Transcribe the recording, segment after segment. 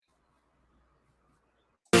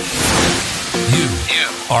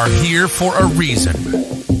are here for a reason.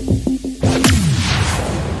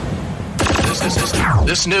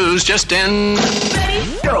 This news just in.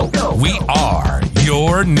 Ready? Go. We are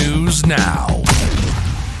your news now.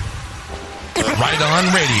 Right On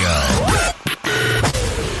Radio.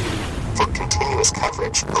 For continuous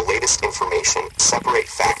coverage, the latest information, separate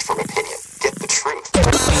fact from opinion. Get the truth.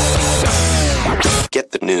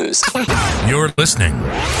 Get the news. You're listening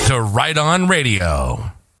to Right On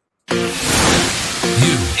Radio.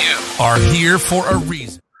 You are here for a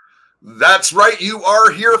reason. That's right. You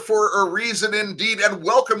are here for a reason indeed. And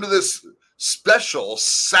welcome to this special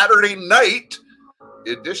Saturday night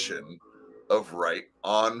edition of Right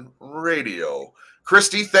On Radio.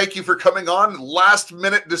 Christy, thank you for coming on. Last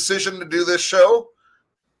minute decision to do this show.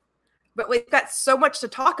 But we've got so much to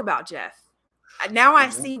talk about, Jeff. Now I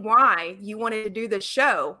see why you wanted to do the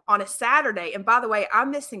show on a Saturday. And by the way, I'm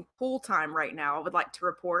missing pool time right now, I would like to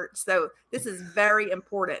report. So this is very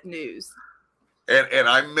important news. And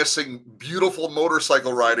I'm missing beautiful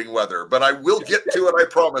motorcycle riding weather, but I will get to it, I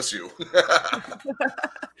promise you.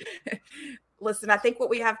 Listen, I think what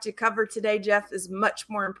we have to cover today, Jeff, is much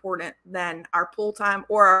more important than our pool time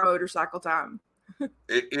or our motorcycle time.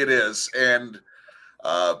 It is. And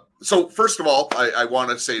so first of all, I want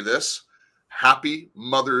to say this. Happy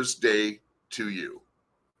Mother's Day to you.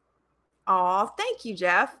 Oh, thank you,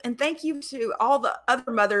 Jeff. And thank you to all the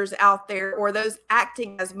other mothers out there or those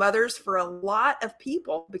acting as mothers for a lot of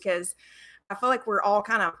people, because I feel like we're all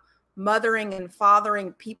kind of mothering and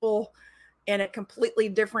fathering people in a completely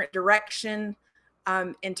different direction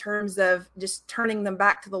in terms of just turning them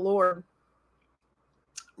back to the Lord.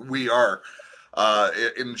 We are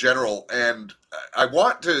in general. And I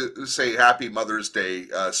want to say Happy Mother's Day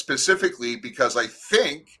specifically because I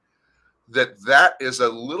think that is a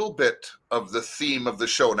little bit of the theme of the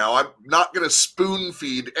show. Now, I'm not going to spoon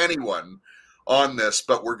feed anyone on this,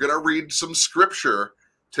 but we're going to read some scripture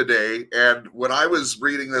today. And when I was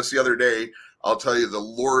reading this the other day, I'll tell you, the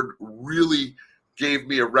Lord really gave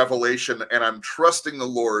me a revelation, and I'm trusting the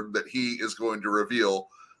Lord that he is going to reveal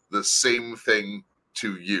the same thing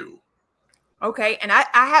to you. Okay, and I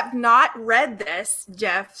have not read this,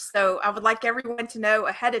 Jeff, so I would like everyone to know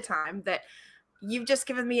ahead of time that you've just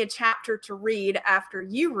given me a chapter to read after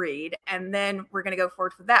you read, and then we're going to go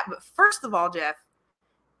forward with that. But first of all, Jeff,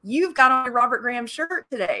 you've got on your Robert Graham shirt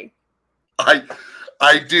today.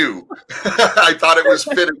 I do. I thought it was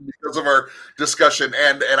fitting because of our discussion,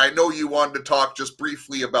 and I know you wanted to talk just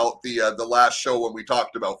briefly about the last show when we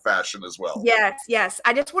talked about fashion as well. Yes.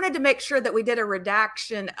 I just wanted to make sure that we did a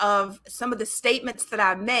redaction of some of the statements that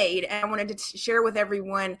I made, and I wanted to share with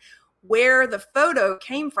everyone where the photo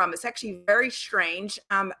came from. It's actually very strange.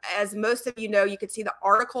 As most of you know, you could see the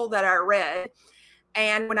article that I read,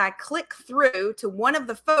 and when I click through to one of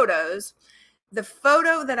the photos, the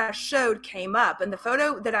photo that I showed came up, and the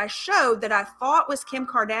photo that I showed that I thought was Kim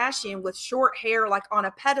Kardashian with short hair, like on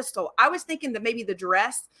a pedestal. I was thinking that maybe the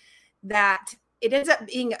dress, that it ends up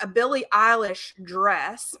being a Billie Eilish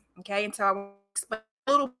dress. Okay. And so I want to explain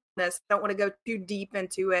a little bit of this. I don't want to go too deep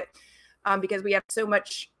into it because we have so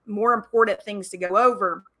much more important things to go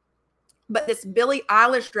over. But this Billie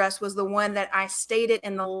Eilish dress was the one that I stated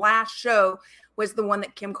in the last show was the one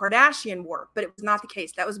that Kim Kardashian wore, but it was not the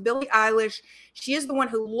case. That was Billie Eilish. She is the one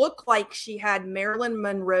who looked like she had Marilyn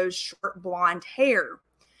Monroe's short blonde hair,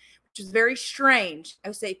 which is very strange. I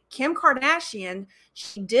would say Kim Kardashian,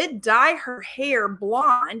 she did dye her hair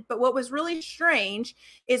blonde, but what was really strange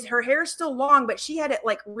is her hair is still long, but she had it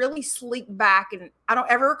like really sleek back. And I don't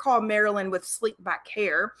ever recall Marilyn with sleek back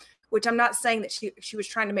hair, which I'm not saying that she was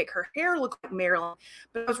trying to make her hair look like Marilyn,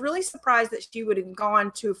 but I was really surprised that she would have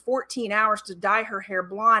gone to 14 hours to dye her hair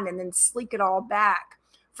blonde and then sleek it all back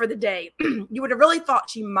for the day. You would have really thought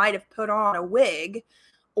she might have put on a wig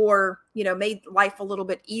or, made life a little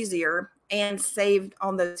bit easier and saved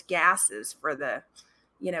on those gases for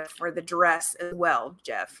the dress as well,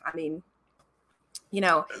 Jeff. I mean,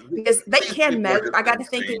 because they can measure. I got to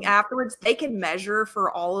thinking afterwards, they can measure for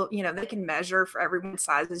they can measure for everyone's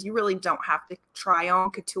sizes. You really don't have to try on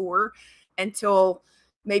couture until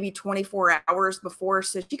maybe 24 hours before.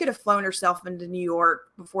 So she could have flown herself into New York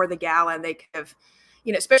before the gala, and they could have,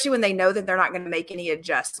 especially when they know that they're not going to make any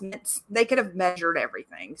adjustments, they could have measured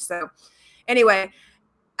everything. So anyway,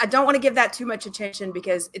 I don't want to give that too much attention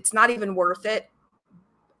because it's not even worth it.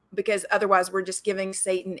 Because otherwise we're just giving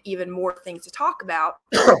Satan even more things to talk about.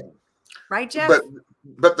 Right, Jeff?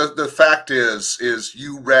 But the fact is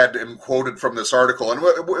you read and quoted from this article, and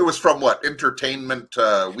it was from what, Entertainment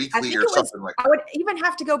Weekly or something like that. I would even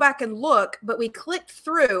have to go back and look, but we clicked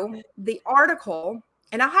through the article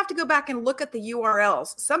and I'll have to go back and look at the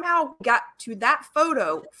URLs. Somehow got to that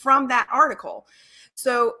photo from that article.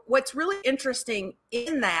 So what's really interesting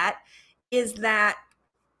in that is that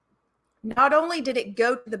not only did it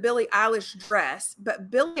go to the Billie Eilish dress,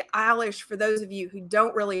 but Billie Eilish, for those of you who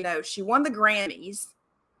don't really know, she won the Grammys.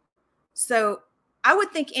 So I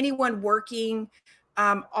would think anyone working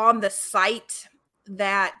on the site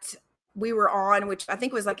that we were on, which I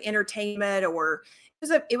think was like entertainment, or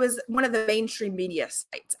it was one of the mainstream media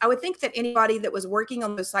sites. I would think that anybody that was working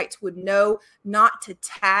on those sites would know not to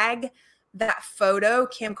tag that photo,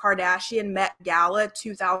 Kim Kardashian Met Gala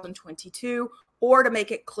 2022, or to make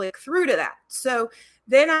it click through to that. So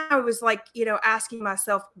then I was like, asking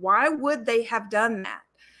myself, why would they have done that?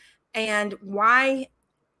 And why,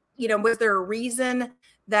 was there a reason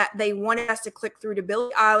that they wanted us to click through to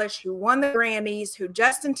Billie Eilish, who won the Grammys, who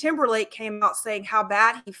Justin Timberlake came out saying how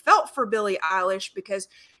bad he felt for Billie Eilish because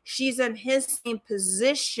she's in his same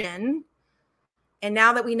position. And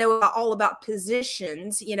now that we know all about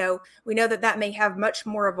positions, we know that may have much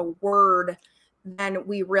more of a word than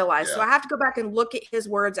we realize. Yeah. So I have to go back and look at his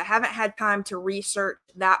words. I haven't had time to research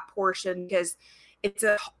that portion because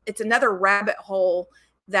it's another rabbit hole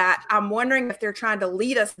that I'm wondering if they're trying to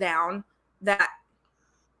lead us down that,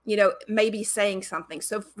 maybe saying something.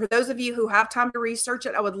 So for those of you who have time to research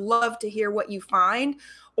it, I would love to hear what you find,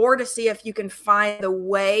 or to see if you can find the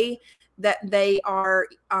way that they are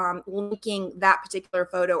linking that particular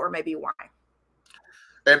photo, or maybe why.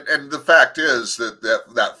 And the fact is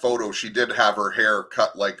that photo, she did have her hair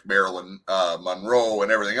cut like Marilyn Monroe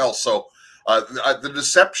and everything else. So the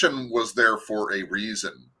deception was there for a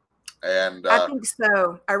reason. And I think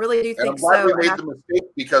so. I really do think so. I'm glad we made the mistake,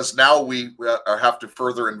 because now we have to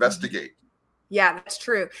further investigate. Yeah, that's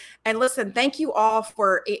true. And listen, thank you all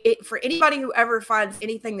for it. For anybody who ever finds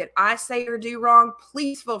anything that I say or do wrong,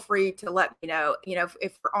 please feel free to let me know.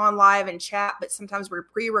 If we're on live and chat, but sometimes we're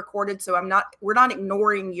pre-recorded, so we're not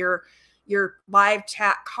ignoring your live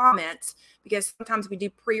chat comments, because sometimes we do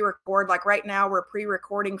pre-record. Like right now, we're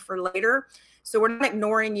pre-recording for later, so we're not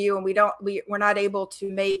ignoring you, and we're not able to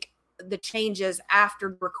make the changes after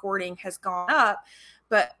the recording has gone up.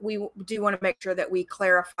 But we do want to make sure that we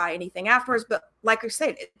clarify anything afterwards. But like I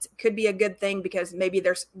said, it could be a good thing, because maybe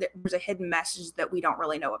there's a hidden message that we don't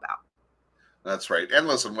really know about. That's right. And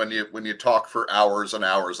listen, when you talk for hours and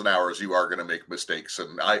hours and hours, you are going to make mistakes.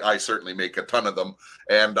 And I certainly make a ton of them.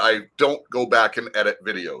 And I don't go back and edit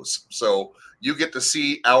videos. So you get to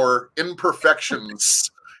see our imperfections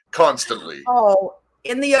constantly. Oh,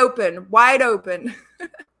 in the open, wide open.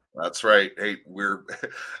 That's right. Hey,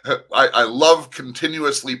 I love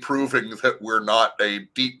continuously proving that we're not a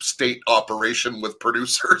deep state operation with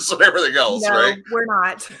producers and everything else, no, right? We're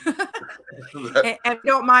not. and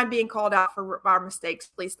don't mind being called out for our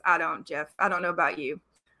mistakes. At least I don't, Jeff. I don't know about you.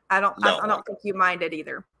 I don't think you mind it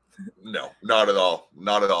either. No, not at all.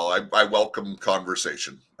 Not at all. I welcome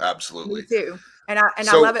conversation. Absolutely. Me too. And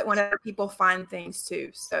I love it whenever people find things too.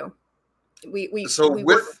 So we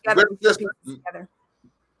work together.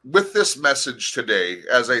 With this message today,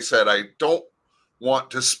 as I said, I don't want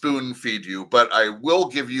to spoon feed you, but I will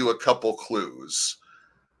give you a couple clues.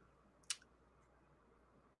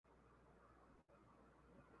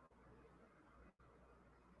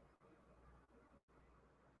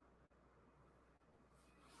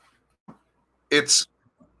 I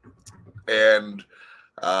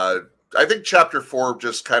think chapter 4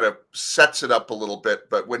 just kind of sets it up a little bit,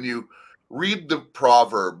 but when you read the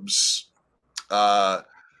Proverbs,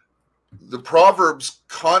 the Proverbs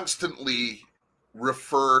constantly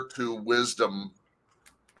refer to wisdom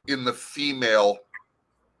in the female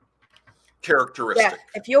characteristic. Yeah,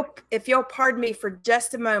 if you'll pardon me for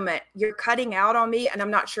just a moment, you're cutting out on me, and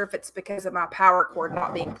I'm not sure if it's because of my power cord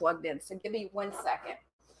not being plugged in. So give me 1 second.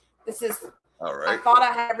 This is all right. I thought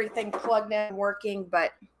I had everything plugged in and working,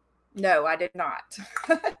 but no, I did not.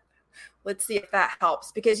 Let's see if that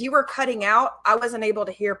helps, because you were cutting out. I wasn't able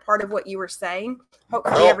to hear part of what you were saying.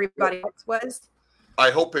 Hopefully everybody else was.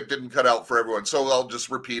 I hope it didn't cut out for everyone. So I'll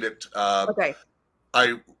just repeat it. Okay.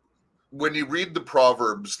 When you read the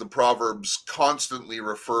Proverbs constantly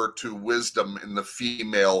refer to wisdom in the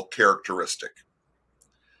female characteristic.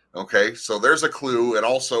 Okay, so there's a clue. And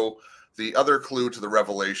also the other clue to the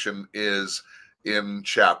revelation is in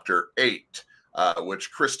chapter 8,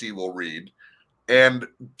 which Christy will read. And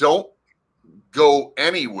don't go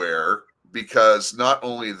anywhere, because not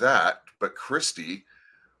only that, but Christy,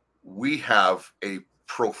 we have a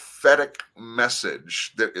prophetic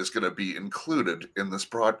message that is going to be included in this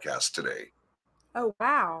broadcast today. Oh,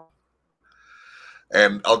 wow.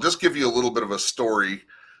 And I'll just give you a little bit of a story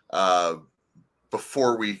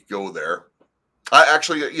before we go there.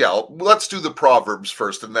 Let's do the Proverbs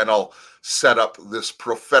first, and then I'll set up this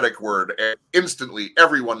prophetic word. And instantly,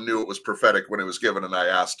 everyone knew it was prophetic when it was given, and I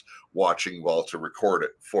asked Watching Wall to record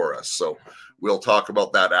it for us. So we'll talk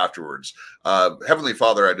about that afterwards. Heavenly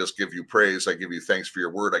Father, I just give you praise. I give you thanks for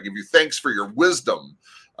your word. I give you thanks for your wisdom,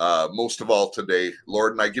 most of all today,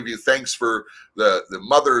 Lord. And I give you thanks for the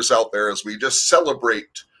mothers out there as we just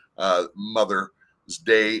celebrate Mother's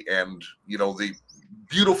Day, and, the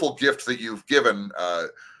beautiful gift that you've given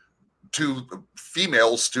to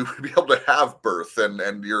females to be able to have birth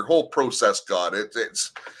and your whole process, God.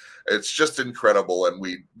 It's just incredible, and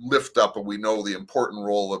we lift up and we know the important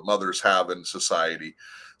role that mothers have in society.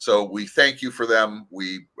 So we thank you for them.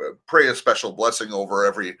 We pray a special blessing over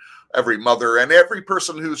every mother and every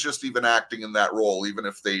person who's just even acting in that role, even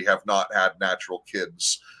if they have not had natural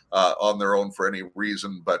kids on their own for any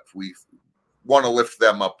reason. But we want to lift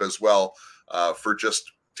them up as well for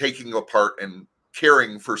just taking a part and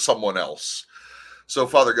caring for someone else. So,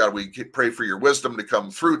 Father God, we pray for your wisdom to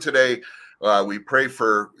come through today. We pray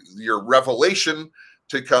for your revelation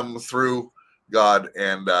to come through, God,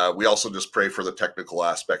 and we also just pray for the technical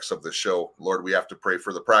aspects of the show. Lord, we have to pray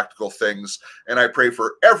for the practical things, and I pray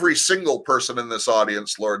for every single person in this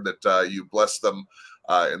audience, Lord, that you bless them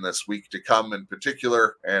in this week to come in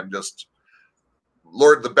particular, and just,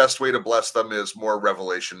 Lord, the best way to bless them is more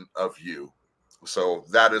revelation of you. So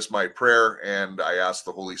that is my prayer, and I ask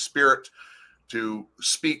the Holy Spirit to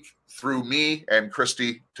speak through me and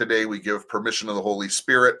Christy today. We give permission to the Holy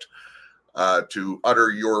Spirit to utter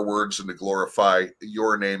your words and to glorify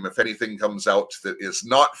your name. If anything comes out that is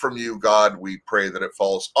not from you, God, we pray that it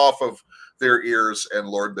falls off of their ears, and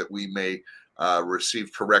Lord, that we may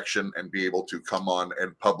receive correction and be able to come on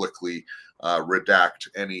and publicly redact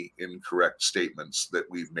any incorrect statements that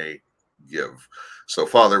we may give. So,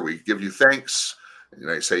 Father, we give you thanks, and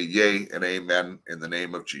I say yea and amen in the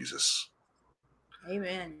name of Jesus.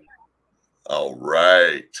 Amen. All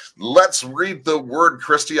right. Let's read the word,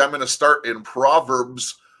 Christy. I'm going to start in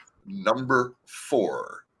Proverbs number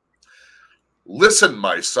 4. Listen,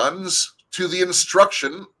 my sons, to the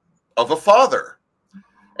instruction of a father,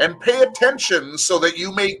 and pay attention so that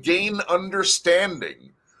you may gain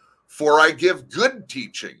understanding. For I give good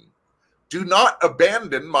teaching. Do not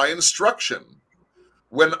abandon my instruction.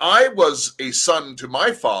 When I was a son to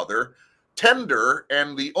my father, tender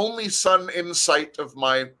and the only son in sight of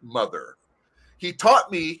my mother, he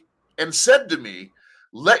taught me and said to me,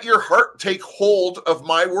 let your heart take hold of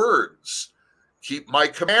my words. Keep my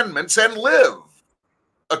commandments and live.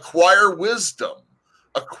 Acquire wisdom.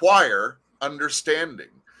 Acquire understanding.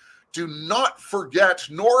 Do not forget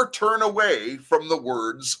nor turn away from the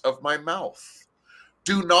words of my mouth.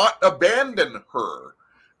 Do not abandon her,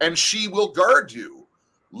 and she will guard you.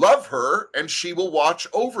 Love her, and she will watch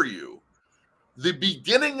over you. The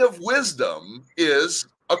beginning of wisdom is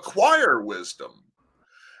acquire wisdom.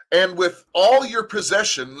 And with all your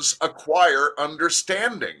possessions, acquire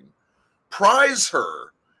understanding. Prize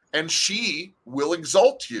her, and she will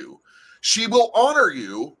exalt you. She will honor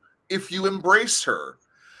you if you embrace her.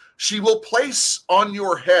 She will place on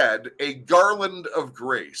your head a garland of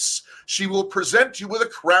grace. She will present you with a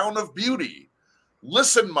crown of beauty.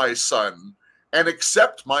 Listen, my son, and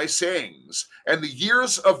accept my sayings, and the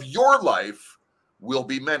years of your life will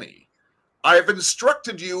be many. I have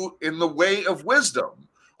instructed you in the way of wisdom.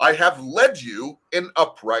 I have led you in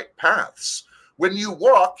upright paths. When you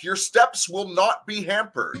walk, your steps will not be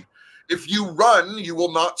hampered. If you run, you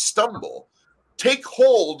will not stumble. Take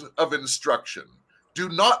hold of instruction. Do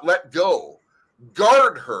not let go.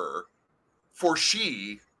 Guard her, for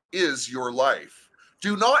she is your life.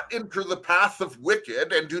 Do not enter the path of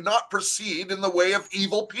wicked, and do not proceed in the way of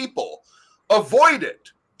evil people. Avoid it.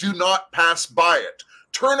 Do not pass by it.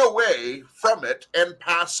 Turn away from it and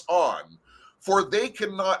pass on. For they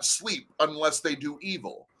cannot sleep unless they do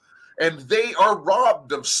evil, and they are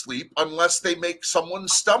robbed of sleep unless they make someone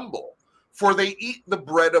stumble. For they eat the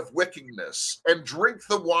bread of wickedness and drink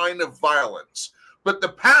the wine of violence. But the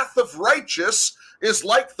path of righteous is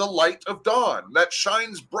like the light of dawn that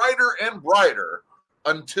shines brighter and brighter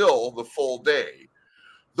until the full day.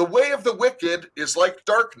 The way of the wicked is like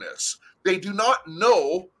darkness. They do not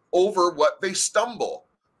know over what they stumble.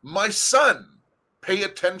 My son, pay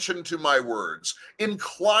attention to my words.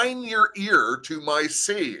 Incline your ear to my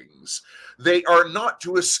sayings. They are not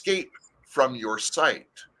to escape from your sight.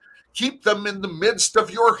 Keep them in the midst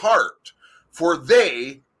of your heart, for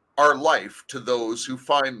they are life to those who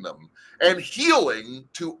find them, and healing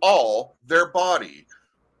to all their body.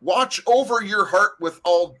 Watch over your heart with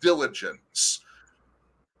all diligence,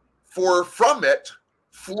 for from it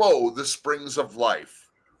flow the springs of life.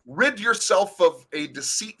 Rid yourself of a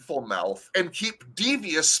deceitful mouth and keep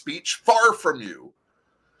devious speech far from you.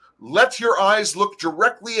 Let your eyes look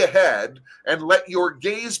directly ahead and let your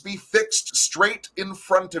gaze be fixed straight in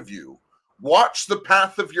front of you. Watch the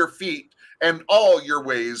path of your feet and all your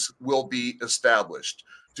ways will be established.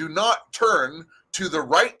 Do not turn to the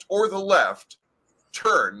right or the left.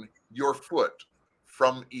 Turn your foot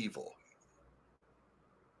from evil.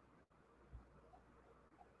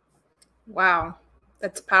 Wow,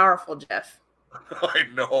 that's powerful, Jeff. I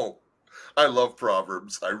know. I love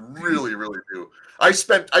Proverbs. I really, really do. I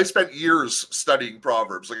spent years studying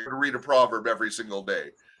Proverbs. Like I could read a proverb every single day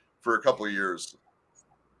for a couple of years.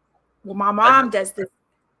 Well, my mom does this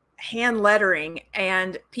hand lettering,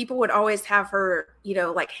 and people would always have her,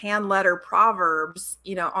 like hand letter proverbs,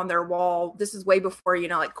 on their wall. This is way before,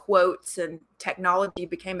 like quotes and technology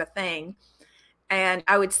became a thing. And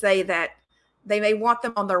I would say that they may want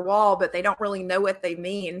them on their wall, but they don't really know what they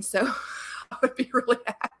mean. So I would be really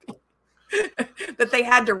happy that they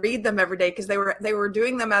had to read them every day because they were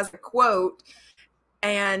doing them as a quote.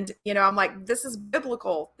 And, I'm like, this is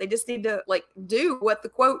biblical. They just need to like do what the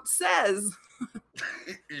quote says.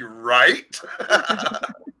 You're right.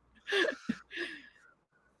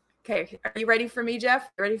 Okay. Are you ready for me,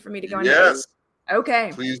 Jeff? Ready for me to go into Yes.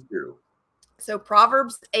 Okay. Please do. So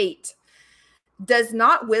Proverbs 8. Does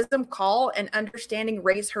not wisdom call and understanding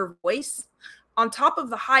raise her voice? On top of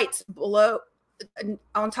the heights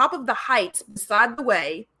beside the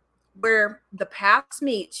way where the paths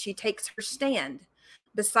meet, she takes her stand.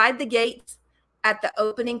 Beside the gates, at the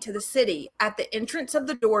opening to the city, at the entrance of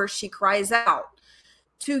the door, she cries out,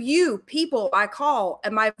 to you, people, I call,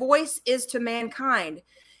 and my voice is to mankind.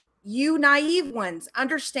 You naive ones,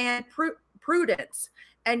 understand prudence,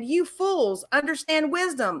 and you fools, understand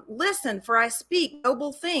wisdom. Listen, for I speak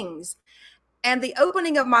noble things, and the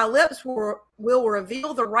opening of my lips will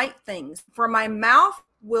reveal the right things, for my mouth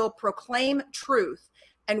will proclaim truth,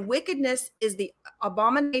 and wickedness is the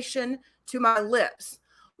abomination to my lips.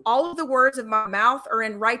 All of the words of my mouth are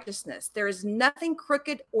in righteousness. There is nothing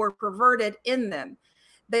crooked or perverted in them.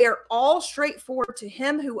 They are all straightforward to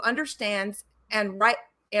him who understands, and right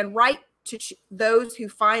to those who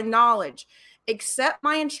find knowledge. Accept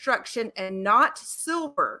my instruction and not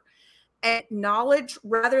silver, and knowledge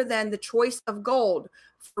rather than the choice of gold.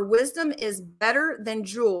 For wisdom is better than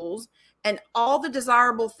jewels, and all the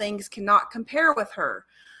desirable things cannot compare with her.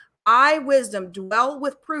 I, wisdom, dwell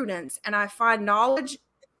with prudence, and I find knowledge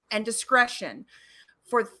and discretion.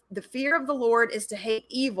 For the fear of the Lord is to hate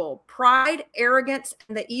evil, pride, arrogance,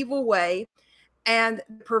 and the evil way, and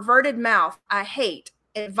the perverted mouth I hate.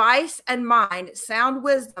 Advice and mind, sound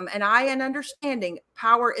wisdom, and I and understanding,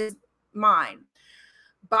 power is mine.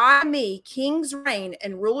 By me, kings reign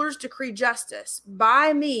and rulers decree justice.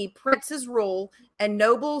 By me, princes rule and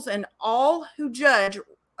nobles and all who judge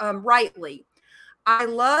rightly. I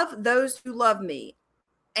love those who love me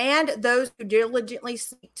and those who diligently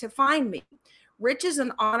seek to find me. Riches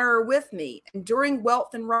and honor are with me, enduring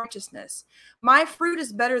wealth and righteousness. My fruit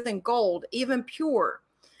is better than gold, even pure,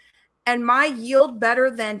 and my yield better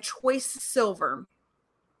than choice silver.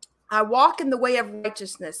 I walk in the way of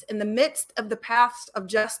righteousness, in the midst of the paths of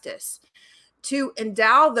justice, to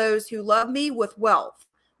endow those who love me with wealth,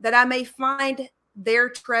 that I may find their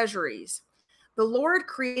treasuries. The Lord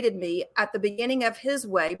created me at the beginning of his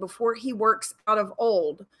way, before he works out of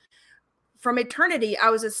old. From eternity I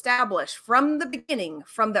was established, from the beginning,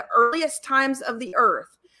 from the earliest times of the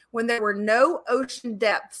earth. When there were no ocean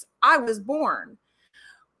depths, I was born.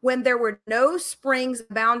 When there were no springs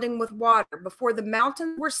abounding with water, before the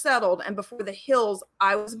mountains were settled and before the hills,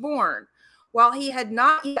 I was born. While he had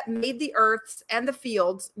not yet made the earths and the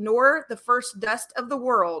fields, nor the first dust of the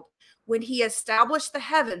world, when he established the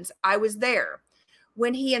heavens, I was there.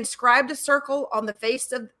 When he inscribed a circle on the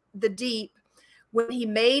face of the deep, when he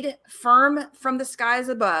made firm from the skies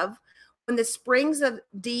above, when the springs of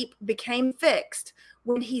deep became fixed,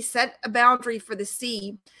 when he set a boundary for the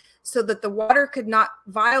sea, so that the water could not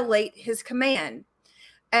violate his command.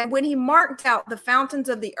 And when he marked out the fountains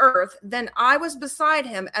of the earth, then I was beside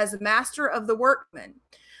him as master of the workmen.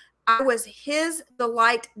 I was his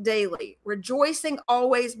delight daily, rejoicing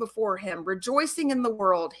always before him, rejoicing in the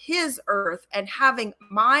world, his earth, and having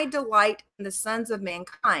my delight in the sons of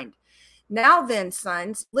mankind. Now then,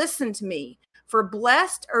 sons, listen to me, for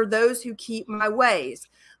blessed are those who keep my ways.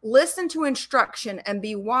 Listen to instruction and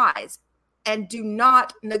be wise, and do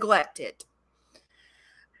not neglect it.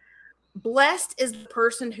 Blessed is the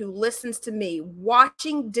person who listens to me,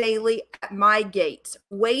 watching daily at my gates,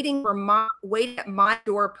 waiting at my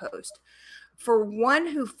doorpost. For one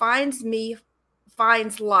who finds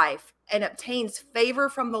finds life and obtains favor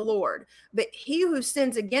from the Lord, but he who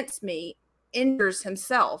sins against me injures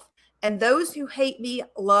himself, and those who hate me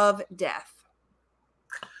love death.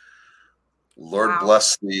 Lord Wow.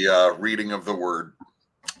 bless the reading of the word.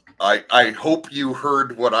 I hope you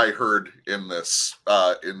heard what I heard in this,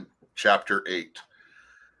 in chapter 8.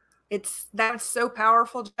 That's so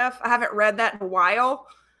powerful, Jeff. I haven't read that in a while.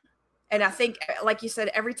 And I think, like you said,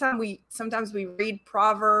 every time sometimes we read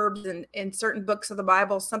Proverbs and in certain books of the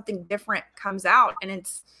Bible, something different comes out, and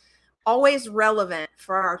it's always relevant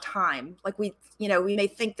for our time. Like we may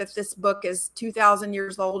think that this book is 2,000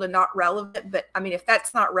 years old and not relevant, but I mean, if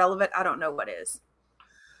that's not relevant, I don't know what is.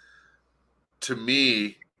 To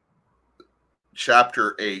me,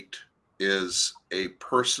 chapter 8 is a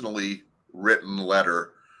personally written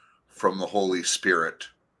letter from the Holy Spirit.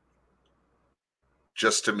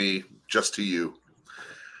 Just to me, just to you.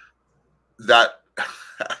 That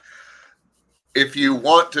if you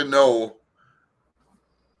want to know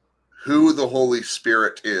who the Holy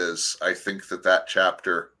Spirit is, I think that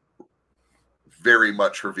chapter very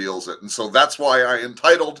much reveals it. And so that's why I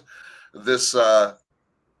entitled this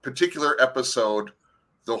particular episode,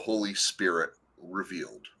 The Holy Spirit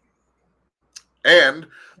Revealed. And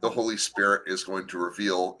the Holy Spirit is going to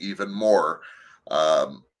reveal even more.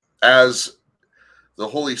 As the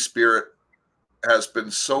Holy Spirit has been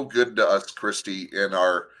so good to us, Christy, in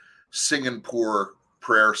our Singapore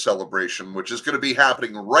prayer celebration, which is going to be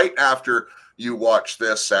happening right after you watch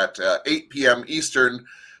this at 8 p.m. Eastern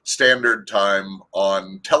Standard Time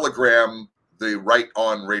on Telegram, the Right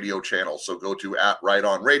On Radio channel. So go to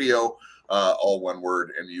 @RightOnRadio, all one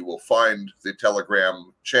word, and you will find the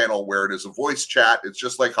Telegram channel where it is a voice chat. It's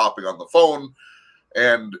just like hopping on the phone.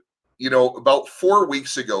 And, about 4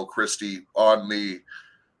 weeks ago, Christy, on the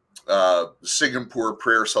Singapore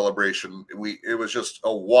prayer celebration, it was just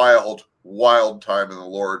a wild time in the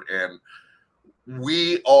Lord, and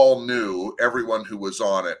we all knew, everyone who was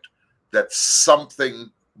on it, that something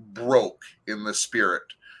broke in the spirit,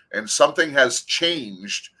 and something has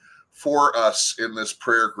changed for us in this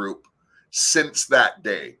prayer group since that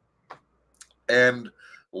day. And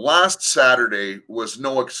last Saturday was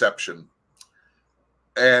no exception,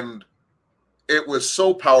 and it was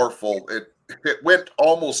so powerful. It went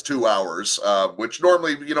almost 2 hours, which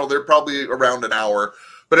normally, they're probably around an hour,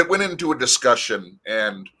 but it went into a discussion,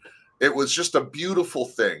 and it was just a beautiful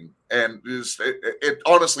thing. And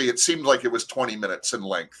honestly, it seemed like it was 20 minutes in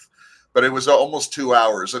length, but it was almost 2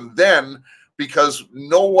 hours. And then, because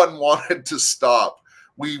no one wanted to stop,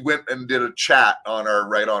 we went and did a chat on our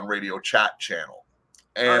Right On Radio chat channel.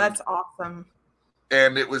 And, that's awesome.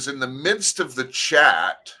 And it was in the midst of the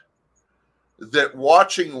chat that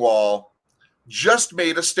Watching Wall just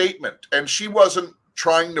made a statement, and she wasn't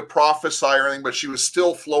trying to prophesy or anything, but she was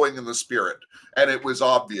still flowing in the spirit, and it was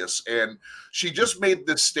obvious. And she just made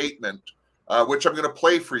this statement, which I'm going to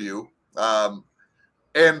play for you. And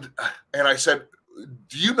I said,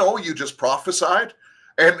 "Do you know you just prophesied?"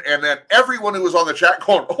 And then everyone who was on the chat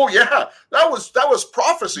going, "Oh yeah, that was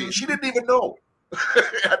prophecy." She didn't even know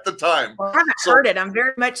at the time. Well, I haven't heard it. I'm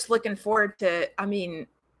very much looking forward to. I mean,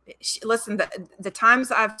 listen, the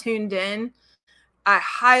times I've tuned in, I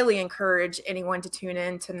highly encourage anyone to tune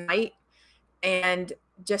in tonight and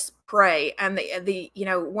just pray. And the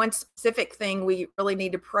one specific thing we really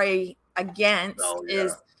need to pray against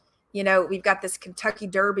is, we've got this Kentucky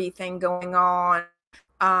Derby thing going on.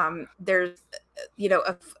 There's,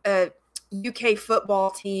 a UK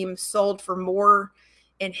football team sold for more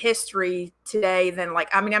in history today than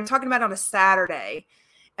I'm talking about on a Saturday.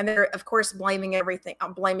 And they're, of course, blaming everything.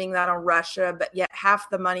 I'm blaming that on Russia, but yet half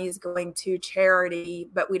the money is going to charity,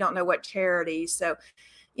 but we don't know what charity. So,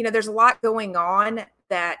 there's a lot going on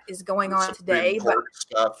that is going on today. But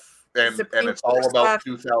stuff, and it's all about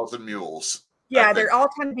 2,000 mules. Yeah, they're all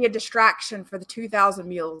trying to be a distraction for the 2,000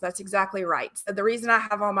 mules. That's exactly right. So the reason I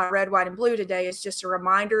have on my red, white, and blue today is just a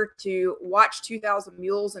reminder to watch 2,000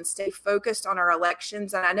 mules and stay focused on our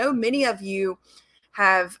elections. And I know many of you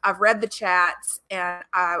I've read the chats, and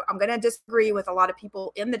I'm going to disagree with a lot of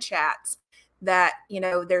people in the chats that,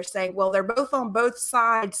 they're saying, well, they're both on both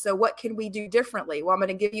sides, so what can we do differently? Well, I'm going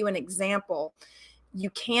to give you an example. You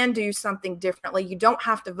can do something differently. You don't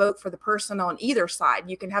have to vote for the person on either side.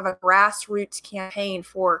 You can have a grassroots campaign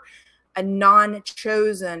for a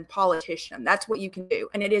non-chosen politician. That's what you can do.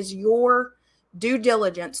 And it is your due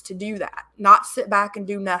diligence to do that, not sit back and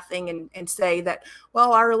do nothing and say that,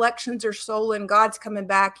 well, our elections are stolen, God's coming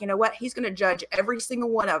back. You know what? He's going to judge every single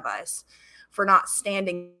one of us for not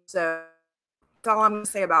standing. So that's all I'm going to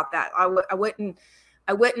say about that. I wouldn't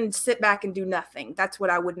I wouldn't sit back and do nothing. That's what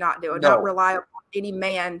I would not do. I would No. not rely on any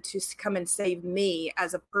man to come and save me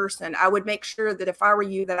as a person. I would make sure that if I were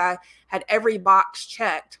you, that I had every box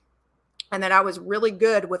checked and that I was really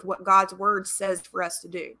good with what God's word says for us to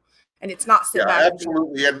do. And it's not sit back.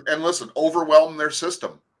 Absolutely. And listen, overwhelm their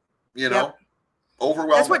system, you know,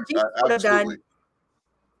 overwhelm. That's what Jesus would have done.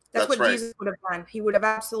 That's what right. Jesus would have done. He would have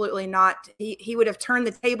absolutely not. He would have turned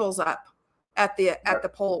the tables up at the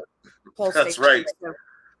poll That's station. right. So,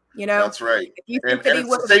 you know, that's right. If you And, think that and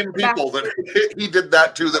it's the same people that he did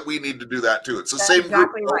that too, that we need to do that too. It's the same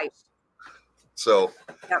exactly group. Right. So,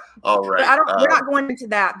 all right. But we're not going into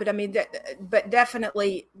that, but I mean, but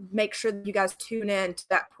definitely make sure that you guys tune in to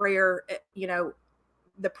that prayer, you know,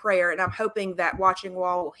 the prayer. And I'm hoping that Watching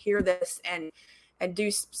Wall will hear this and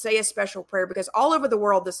do say a special prayer, because all over the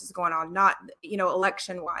world this is going on, not, you know,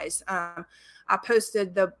 election wise. I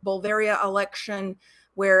posted the Bulgaria election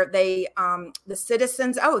where they, the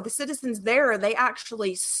citizens there, they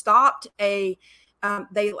actually stopped I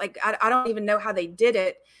don't even know how they did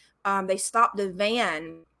it. They stopped a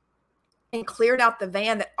van and cleared out the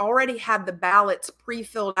van that already had the ballots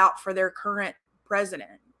pre-filled out for their current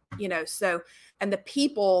president, you know, so, and the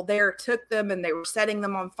people there took them and they were setting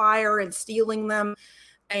them on fire and stealing them.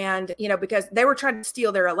 And, you know, because they were trying to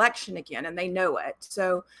steal their election again and they know it.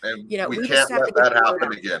 So, and you know, we we can't just have let to that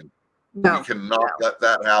happen again. No, we cannot let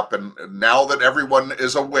that happen. Now that everyone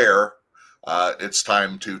is aware, it's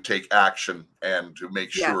time to take action and to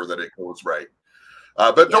make sure that it goes right.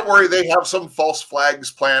 But don't worry, they have some false flags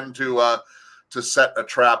planned to set a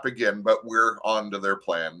trap again, but we're on to their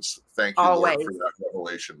plans. Thank you, Always. Lord, for that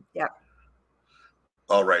revelation. Yeah.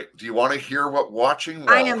 All right. Do you want to hear what Watching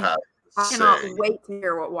Wall has to I cannot say? wait to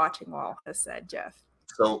hear what Watching Wall has said, Jeff.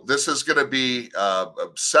 So this is going to be a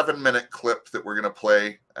 7-minute clip that we're going to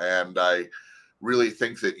play, and I really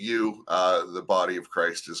think that you, the body of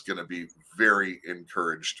Christ, is going to be very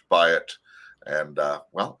encouraged by it. And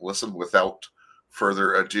well, listen, without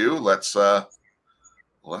further ado, let's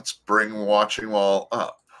bring Watching Wall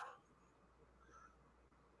up.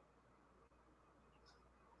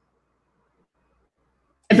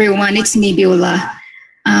 Everyone, it's me, Beulah.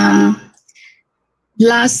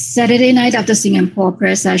 Last Saturday night after Singapore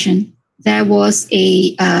prayer session, there was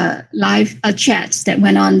a chat that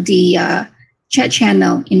went on the chat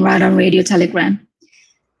channel in Right On Radio Telegram.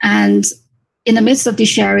 And in the midst of the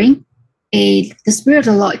sharing, the Spirit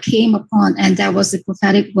of the Lord came upon, and there was a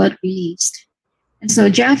prophetic word released. And so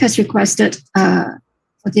Jeff has requested for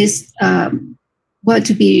this word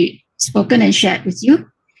to be spoken and shared with you.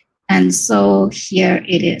 And so here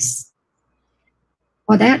it is.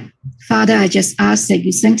 For that, Father, I just ask that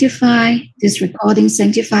you sanctify this recording,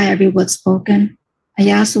 sanctify every word spoken. I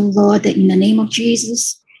ask, oh Lord, that in the name of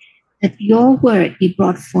Jesus, that your word be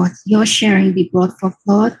brought forth, your sharing be brought forth,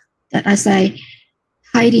 Lord, that as I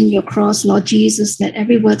hide in your cross, Lord Jesus, that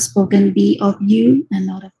every word spoken be of you and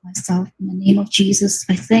not of myself. In the name of Jesus,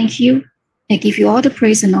 I thank you. I give you all the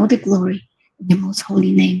praise and all the glory in your most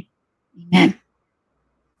holy name. Amen.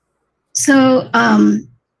 So,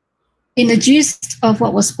 in the gist of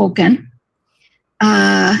what was spoken,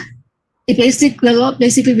 the Lord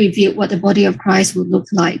basically revealed what the body of Christ would look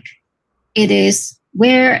like. It is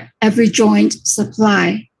where every joint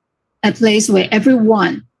supply, a place where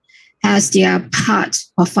everyone has their part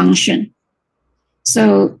or function.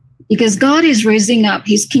 So, because God is raising up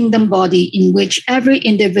his kingdom body in which every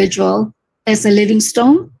individual is a living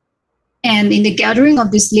stone, and in the gathering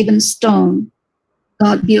of this living stone,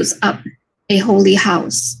 God builds up a holy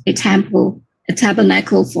house, a temple, a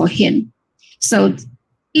tabernacle for him. So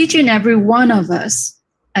each and every one of us,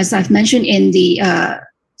 as I've mentioned in the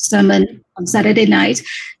sermon on Saturday night,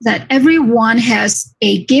 that everyone has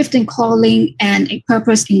a gift and calling and a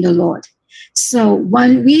purpose in the Lord. So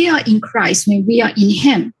when we are in Christ, when we are in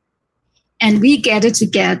him, and we gather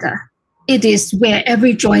together, it is where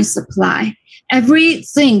every joint supply,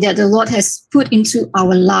 everything that the Lord has put into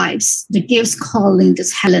our lives, the gifts, calling, the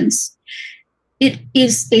talents, it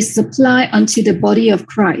is a supply unto the body of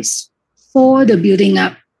Christ for the building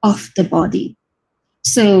up of the body.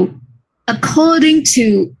 So according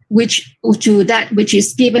to that which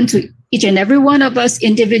is given to each and every one of us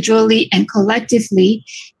individually and collectively,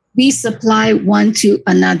 we supply one to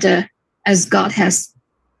another as God has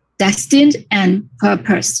destined and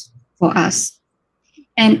purposed for us.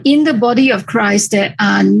 And in the body of Christ, there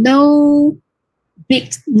are no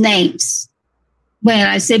big names. When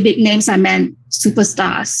I say big names, I meant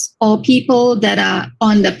superstars or people that are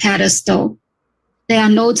on the pedestal. There are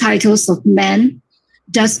no titles of men,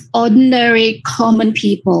 just ordinary common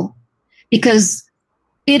people, because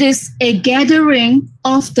it is a gathering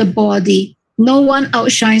of the body No one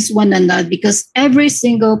outshines one another because every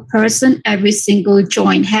single person, every single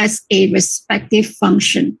joint has a respective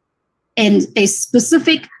function and a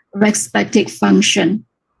specific respective function.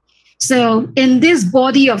 So in this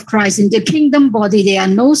body of Christ, in the kingdom body, there are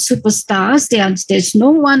no superstars. There's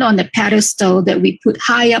no one on the pedestal that we put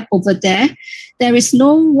high up over there. There is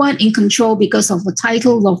no one in control because of the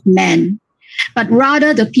title of man. But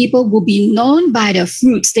rather the people will be known by their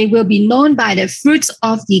fruits. They will be known by the fruits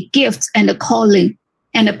of the gifts and the calling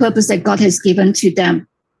and the purpose that God has given to them.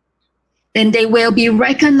 Then they will be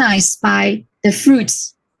recognized by the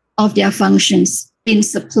fruits of their functions in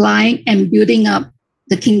supplying and building up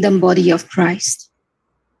the kingdom body of Christ.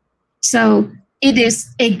 So it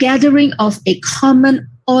is a gathering of a common,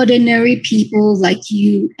 ordinary people like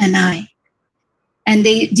you and I. And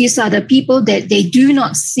these are the people that they do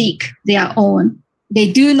not seek their own.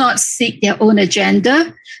 They do not seek their own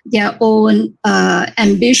agenda, their own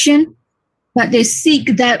ambition, but they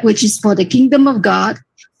seek that which is for the kingdom of God,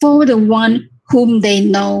 for the one whom they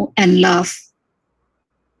know and love.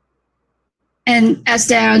 And as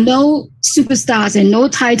there are no superstars and no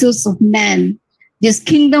titles of men, this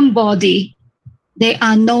kingdom body, they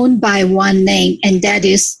are known by one name, and that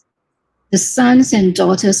is the sons and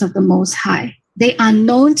daughters of the Most High. They are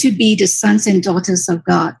known to be the sons and daughters of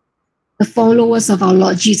God, the followers of our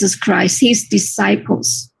Lord Jesus Christ, his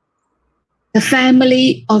disciples, the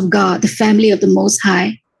family of God, the family of the Most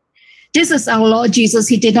High. Just as our Lord Jesus,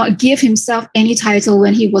 he did not give himself any title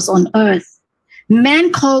when he was on earth.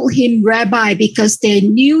 Men called him rabbi because they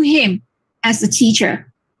knew him as a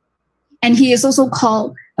teacher. And he is also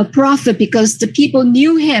called a prophet because the people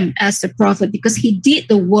knew him as a prophet because he did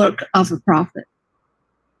the work of a prophet.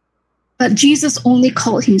 But Jesus only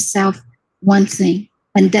called himself one thing,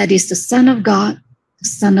 and that is the Son of God, the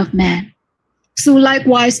Son of Man. So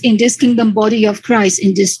likewise, in this kingdom body of Christ,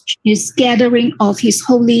 in this gathering of his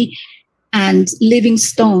holy and living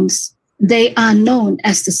stones, they are known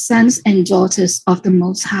as the sons and daughters of the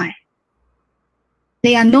Most High.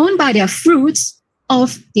 They are known by their fruits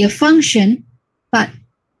of their function, but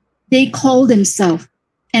they call themselves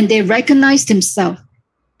and they recognize themselves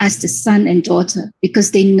as the son and daughter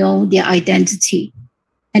because they know their identity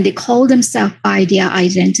and they call themselves by their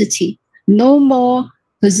identity. No more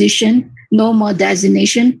position, no more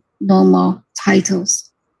designation, no more titles.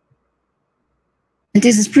 And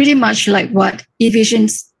this is pretty much like what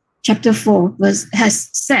Ephesians chapter 4 has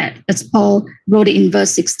said, as Paul wrote it in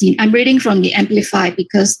verse 16. I'm reading from the Amplified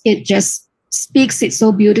because it just speaks it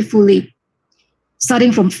so beautifully,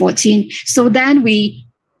 starting from 14. So then we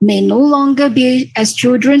may no longer be as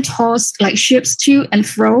children tossed like ships to and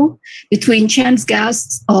fro between chance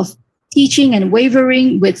gusts of teaching and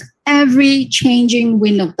wavering with every changing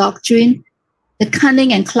wind of doctrine, the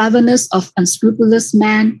cunning and cleverness of unscrupulous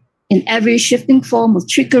man, in every shifting form of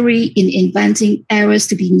trickery in inventing errors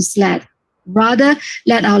to be misled. Rather,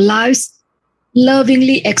 let our lives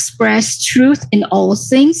lovingly express truth in all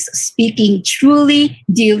things, speaking truly,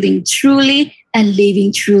 dealing truly, and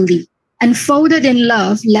living truly. Enfolded in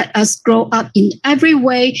love, let us grow up in every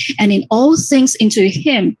way and in all things into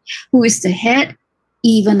him who is the head,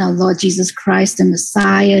 even our Lord Jesus Christ, the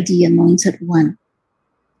Messiah, the Anointed One.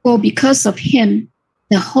 For because of him,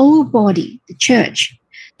 the whole body, the church,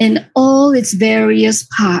 in all its various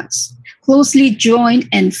parts, closely joined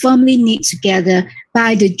and firmly knit together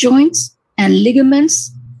by the joints and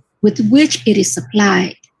ligaments with which it is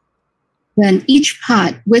supplied, when each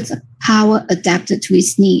part with a power adapted to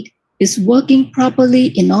its need is working properly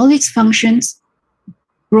in all its functions,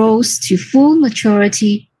 grows to full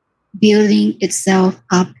maturity, building itself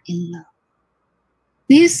up in love.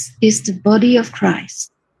 This is the body of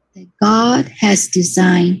Christ that God has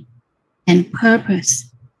designed and purposed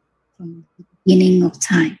from the beginning of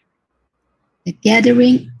time. The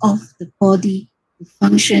gathering of the body to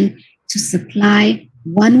function to supply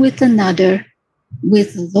one with another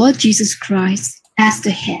with the Lord Jesus Christ as the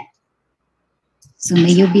head. So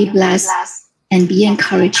may you be blessed and be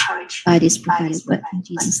encouraged by this prophetic word in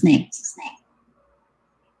Jesus' name.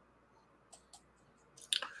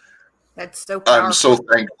 That's so powerful. I'm so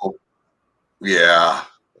thankful. Yeah.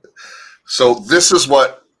 So this is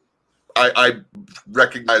what I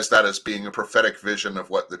recognize that as being a prophetic vision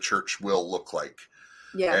of what the church will look like.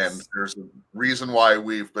 Yes. And there's a reason why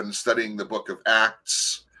we've been studying the book of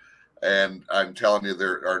Acts. And I'm telling you,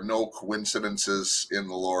 there are no coincidences in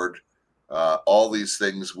the Lord. All these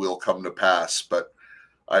things will come to pass. But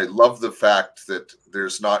I love the fact that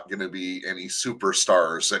there's not going to be any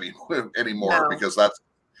superstars anymore, because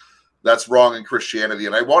that's wrong in Christianity.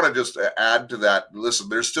 And I want to just add to that. Listen,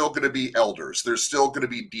 there's still going to be elders. There's still going to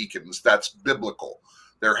be deacons. That's biblical.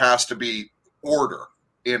 There has to be order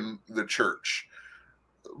in the church,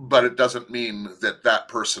 but it doesn't mean that that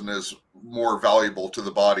person is more valuable to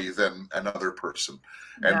the body than another person.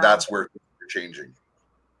 And No. that's where things are changing.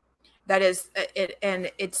 That is it.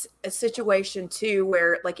 And it's a situation too,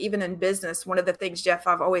 where like even in business, one of the things, Jeff,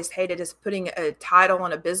 I've always hated is putting a title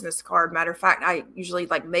on a business card. Matter of fact, I usually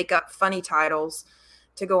like make up funny titles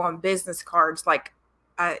to go on business cards. Like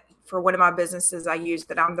for one of my businesses, I use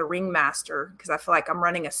that I'm the ringmaster because I feel like I'm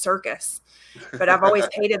running a circus, but I've always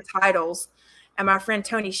hated titles. And my friend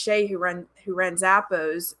Tony Shea, who ran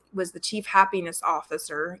Zappos, was the chief happiness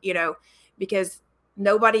officer, you know, because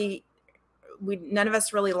none of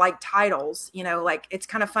us really like titles, you know, like it's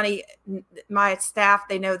kind of funny. My staff,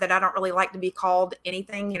 they know that I don't really like to be called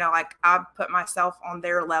anything, you know, like I put myself on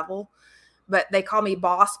their level, but they call me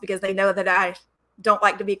boss because they know that I don't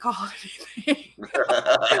like to be called anything.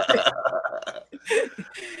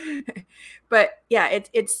 But yeah,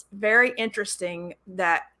 it's very interesting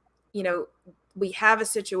that, you know, we have a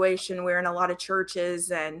situation where in a lot of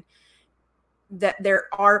churches and that there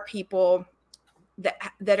are people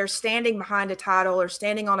that are standing behind a title or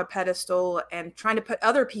standing on a pedestal and trying to put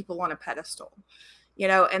other people on a pedestal, you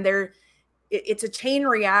know, and it's a chain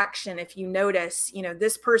reaction. If you notice, you know,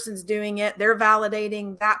 this person's doing it, they're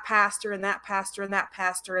validating that pastor and that pastor and that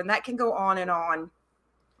pastor, and that can go on and on.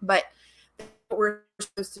 But we're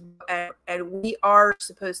supposed to, and we are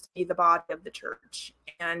supposed to be the body of the church.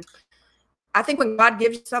 And I think when God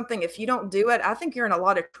gives you something, if you don't do it, I think you're in a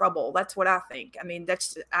lot of trouble. That's what I think. I mean,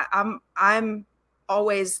 I'm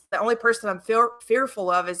always the only person I'm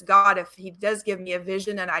fearful of is God. If he does give me a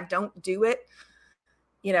vision and I don't do it,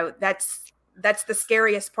 you know, that's the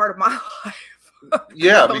scariest part of my life.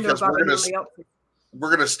 Yeah, because we're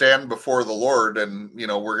going to stand before the Lord, and, you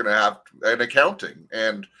know, we're going to have an accounting,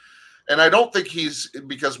 and I don't think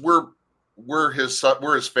because we're his son,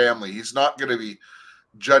 we're his family. He's not going to be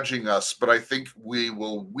judging us, but I think we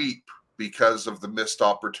will weep because of the missed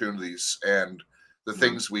opportunities and the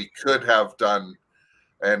things we could have done.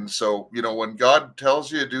 And so, you know, when God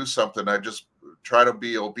tells you to do something, I just try to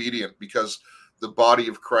be obedient because the body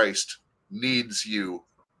of Christ needs you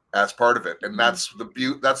as part of it. And that's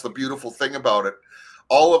the beautiful thing about it.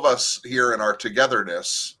 All of us here in our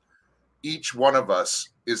togetherness, each one of us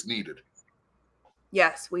is needed.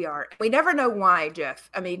 Yes, we are. We never know why,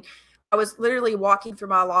 Jeff. I mean, I was literally walking through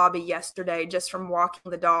my lobby yesterday just from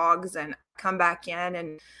walking the dogs, and come back in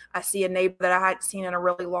and I see a neighbor that I hadn't seen in a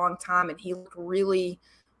really long time, and he looked really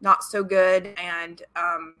not so good, and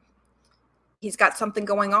he's got something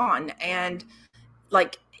going on, and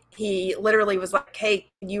like he literally was like,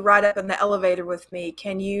 hey, can you ride up in the elevator with me?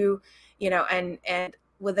 Can you know, and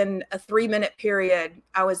within a 3-minute period,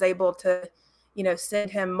 I was able to, you know,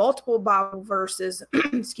 send him multiple Bible verses,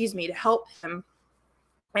 excuse me, to help him.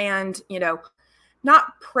 And, you know,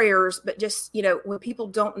 not prayers, but just, you know, when people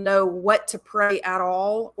don't know what to pray at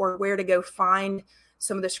all or where to go find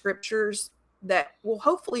some of the scriptures that will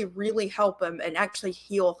hopefully really help them and actually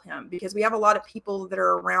heal him, because we have a lot of people that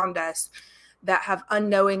are around us that have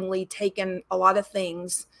unknowingly taken a lot of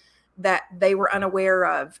things that they were unaware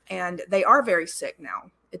of, and they are very sick now.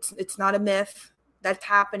 It's not a myth. That's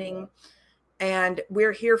happening, and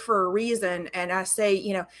we're here for a reason. And I say,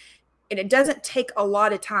 you know, and it doesn't take a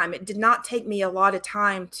lot of time. It did not take me a lot of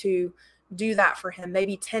time to do that for him.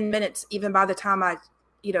 Maybe 10 minutes, even by the time I,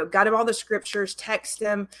 you know, got him all the scriptures, text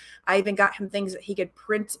him. I even got him things that he could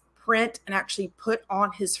print and actually put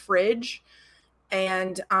on his fridge.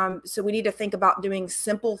 And so we need to think about doing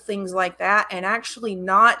simple things like that and actually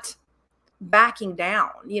not backing down.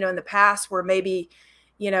 You know, in the past where maybe,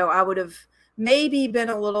 you know, I would have maybe been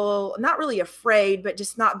a little, not really afraid, but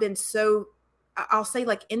just not been so, I'll say,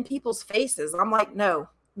 like, in people's faces. I'm like, no,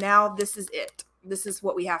 now this is it. This is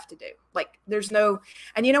what we have to do. Like, there's no,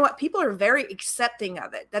 and you know what? People are very accepting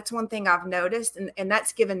of it. That's one thing I've noticed. And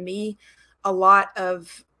that's given me a lot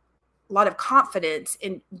of confidence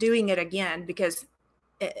in doing it again, because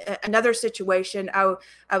another situation, I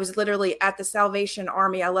was literally at the Salvation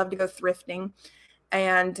Army. I love to go thrifting.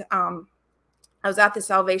 And I was at the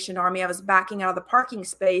Salvation Army. I was backing out of the parking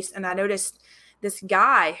space, and I noticed this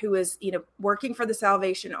guy who was, you know, working for the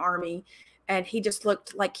Salvation Army, and he just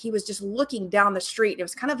looked like he was just looking down the street. It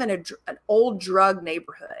was kind of in an old drug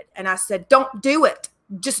neighborhood. And I said, don't do it.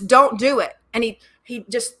 Just don't do it. And he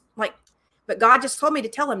just like, but God just told me to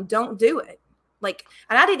tell him, don't do it. Like,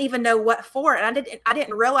 and I didn't even know what for. And I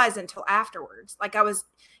didn't realize until afterwards. Like, I was,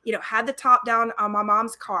 you know, had the top down on my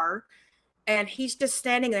mom's car, and he's just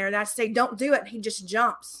standing there, and I say, don't do it. And he just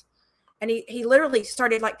jumps. And he literally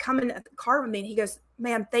started like coming at the car with me, and he goes,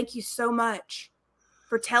 "Ma'am, thank you so much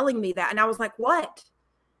for telling me that." And I was like, "What?"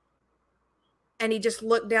 and he just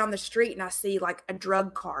looked down the street and I see like a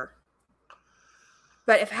drug car.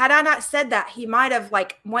 But had I not said that, he might have,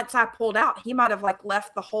 like, once I pulled out, he might have like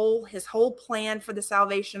left his whole plan for the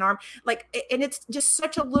Salvation Army. Like, and it's just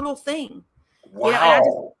such a little thing. Wow. You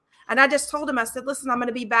know, and I just told him, I said, listen, I'm going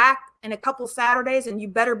to be back in a couple Saturdays and you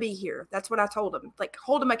better be here. That's what I told him. Like,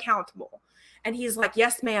 hold him accountable. And he's like,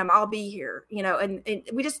 yes, ma'am, I'll be here. You know, and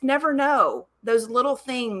we just never know those little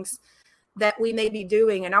things that we may be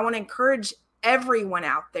doing. And I want to encourage everyone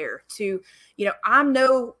out there to, you know,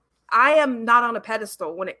 I am not on a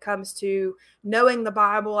pedestal when it comes to knowing the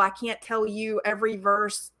Bible. I can't tell you every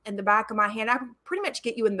verse in the back of my hand. I can pretty much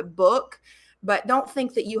get you in the book, but don't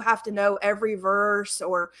think that you have to know every verse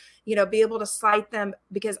or, you know, be able to cite them,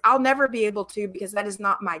 because I'll never be able to, because that is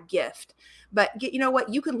not my gift. But you know what?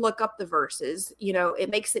 You can look up the verses. You know, it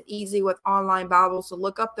makes it easy with online Bibles to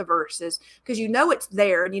look up the verses because you know it's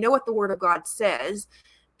there and you know what the Word of God says.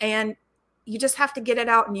 And you just have to get it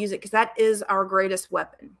out and use it, because that is our greatest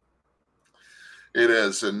weapon. It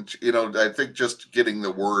is. And, you know, I think just getting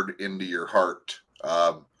the word into your heart.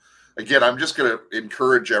 Again, I'm just going to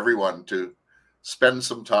encourage everyone to spend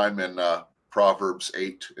some time in Proverbs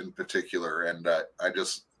 8 in particular. And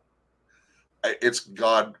it's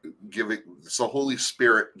God giving, it's the Holy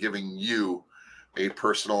Spirit giving you a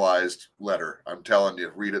personalized letter. I'm telling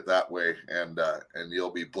you, read it that way and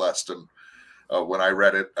you'll be blessed. And when I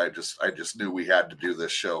read it, I just knew we had to do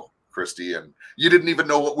this show, Christy, and you didn't even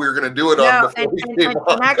know what we were going to do it on before we came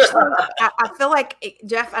on. And actually, I feel like,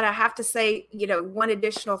 Jeff, and I have to say, you know, one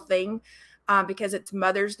additional thing, because it's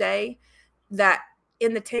Mother's Day, that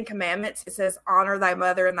in the 10 Commandments, it says, honor thy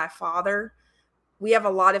mother and thy father. We have a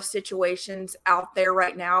lot of situations out there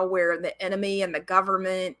right now where the enemy and the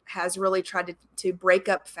government has really tried to break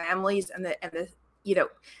up families and the you know,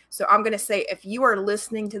 so I'm going to say, if you are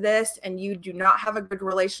listening to this and you do not have a good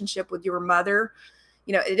relationship with your mother,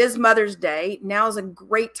 you know, it is Mother's Day. Now is a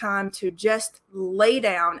great time to just lay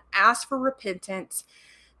down, ask for repentance,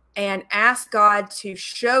 and ask God to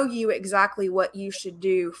show you exactly what you should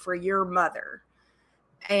do for your mother,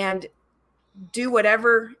 and do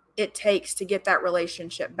whatever it takes to get that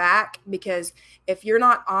relationship back. Because if you're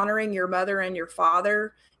not honoring your mother and your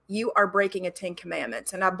father, you are breaking a 10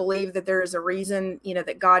 Commandments. And I believe that there is a reason, you know,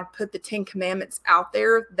 that God put the 10 Commandments out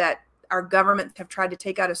there that our governments have tried to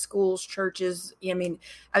take out of schools, churches. I mean,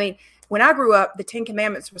 when I grew up, the 10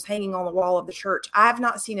 Commandments was hanging on the wall of the church. I have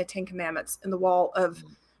not seen a 10 Commandments in the wall of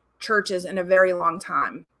churches in a very long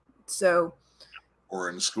time. So, or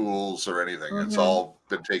in schools or anything, it's all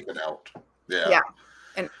been taken out. Yeah.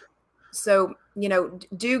 And so, you know,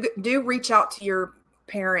 do reach out to your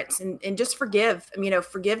parents and just forgive. You know,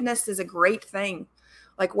 forgiveness is a great thing.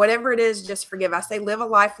 Like, whatever it is, just forgive. I say live a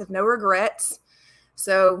life with no regrets.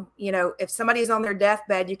 So, you know, if somebody's on their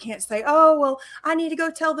deathbed, you can't say, oh, well, I need to go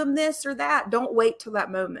tell them this or that. Don't wait till that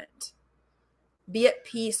moment. Be at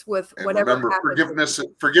peace with whatever. And remember,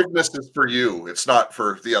 forgiveness is for you. It's not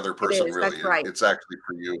for the other person, really. That's right. It's actually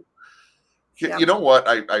for you. Yep. You know what?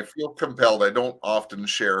 I feel compelled. I don't often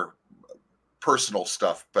share personal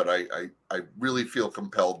stuff, but I really feel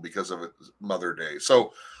compelled because of Mother's Day.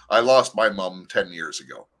 So I lost my mom 10 years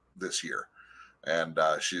ago this year. And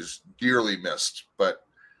she's dearly missed. But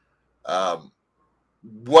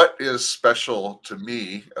what is special to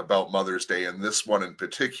me about Mother's Day, and this one in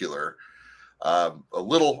particular, a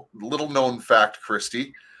little known fact,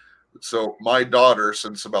 Christy. So my daughter,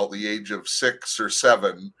 since about the age of 6 or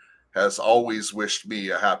 7, has always wished me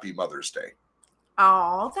a happy Mother's Day.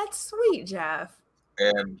 Oh, that's sweet, Jeff.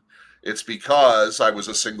 And it's because I was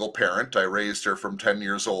a single parent. I raised her from 10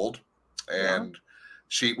 years old, and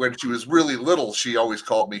when she was really little, she always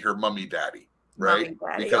called me her mummy daddy, right?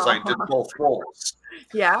 Mommy daddy. Because I did both roles.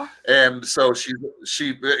 Yeah. And so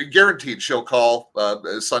she guaranteed she'll call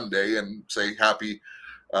Sunday and say happy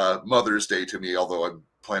Mother's Day to me, although I'm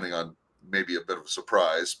planning on maybe a bit of a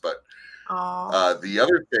surprise. But the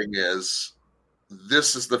other thing is,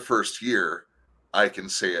 this is the first year I can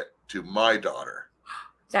say it to my daughter.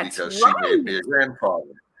 That's because right. She made me a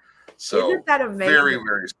grandfather. So isn't that amazing? Very,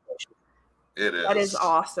 very special. It is. That is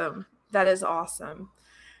awesome. That is awesome.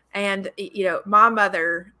 And, you know, my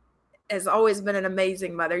mother has always been an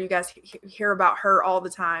amazing mother. You guys hear about her all the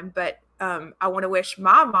time. But I want to wish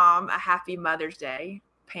my mom a happy Mother's Day.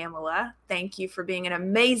 Pamela, thank you for being an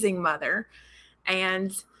amazing mother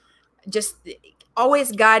and just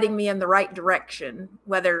always guiding me in the right direction,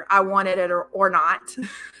 whether I wanted it or not.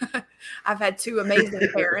 I've had 2 amazing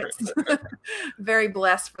parents. Very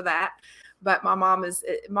blessed for that. But my moms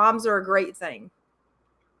are a great thing.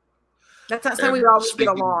 That's not saying we always get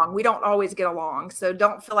along. We don't always get along. So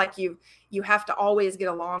don't feel like you have to always get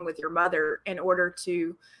along with your mother in order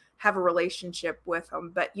to have a relationship with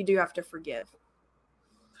them, but you do have to forgive.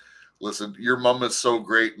 Listen, your mom is so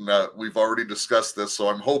great, and we've already discussed this, so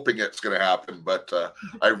I'm hoping it's going to happen. But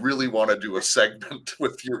I really want to do a segment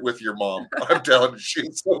with your mom. I'm telling you,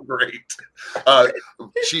 she's so great.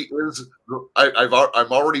 She is. I'm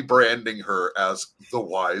already branding her as the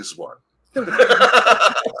wise one.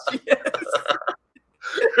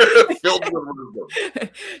 Filled with wisdom.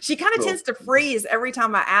 She kind of tends to freeze every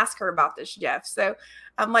time I ask her about this, Jeff. So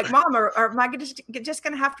I'm like, Mom, am I just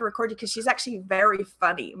going to have to record you? Because she's actually very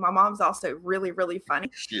funny. My mom's also really, really funny.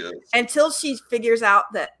 She is. Until she figures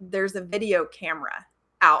out that there's a video camera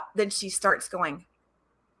out, then she starts going,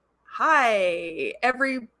 hi,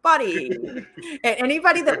 everybody. And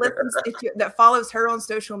anybody that listens that follows her on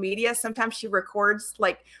social media, sometimes she records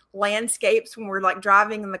like landscapes when we're like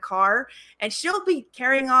driving in the car, and she'll be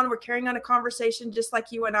we're carrying on a conversation just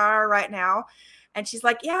like you and I are right now. And she's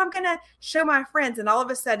like, yeah, I'm going to show my friends. And all of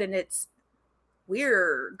a sudden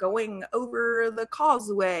we're going over the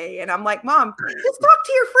causeway. And I'm like, Mom, just talk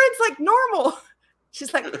to your friends like normal.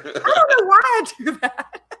 She's like, I don't know why I do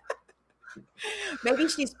that. Maybe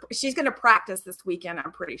she's going to practice this weekend.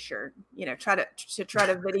 I'm pretty sure, try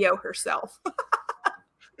to video herself.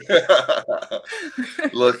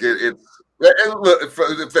 Look, it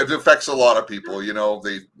affects a lot of people.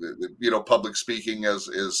 Public speaking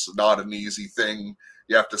is not an easy thing.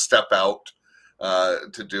 You have to step out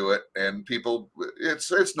to do it, and people,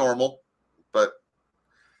 it's normal. But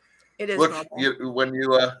it is look, normal.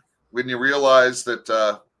 when you realize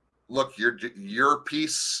that, look, your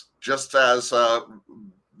peace, just as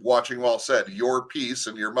Watching Well said, your peace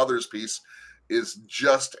and your mother's peace is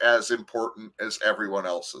just as important as everyone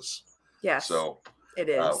else's. Yes. So it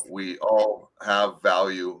is. We all have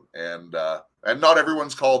value, and not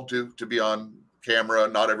everyone's called to be on camera.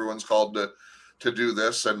 Not everyone's called to do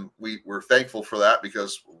this, and we're thankful for that,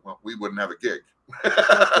 because we wouldn't have a gig.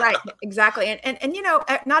 Right. Exactly. And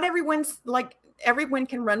not everyone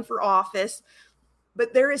can run for office,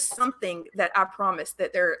 but there is something that I promise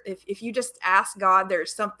that if you just ask God,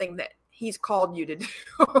 there's something that He's called you to do.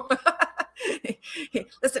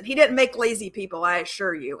 Listen, He didn't make lazy people, I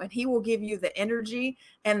assure you, and He will give you the energy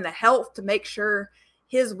and the health to make sure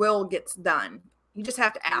His will gets done. You just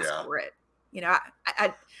have to ask for it.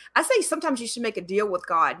 I say sometimes you should make a deal with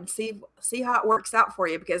God and see how it works out for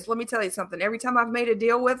you, because let me tell you something. Every time I've made a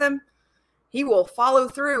deal with Him, He will follow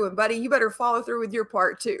through, and buddy, you better follow through with your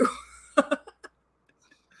part too.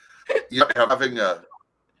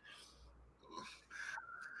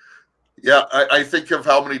 I think of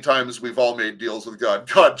how many times we've all made deals with God.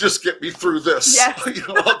 God, just get me through this. Yes.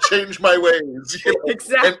 I'll change my ways.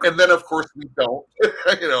 Exactly. And then, of course, we don't.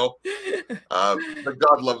 But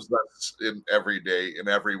God loves us in every day, in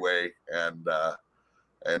every way, and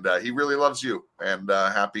He really loves you. And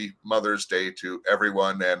happy Mother's Day to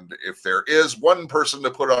everyone. And if there is one person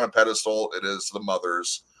to put on a pedestal, it is the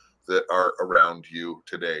mothers that are around you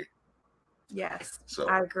today. Yes, so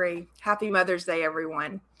I agree. Happy Mother's Day,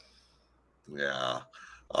 everyone. Yeah.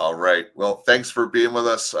 All right. Well, thanks for being with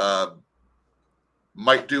us.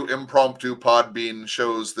 Might do impromptu Podbean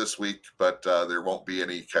shows this week, but there won't be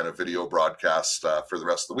any kind of video broadcast for the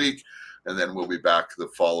rest of the week. And then we'll be back the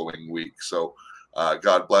following week. So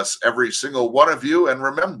God bless every single one of you. And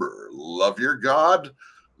remember, love your God,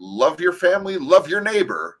 love your family, love your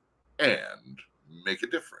neighbor, and make a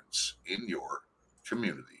difference in your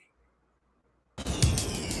community.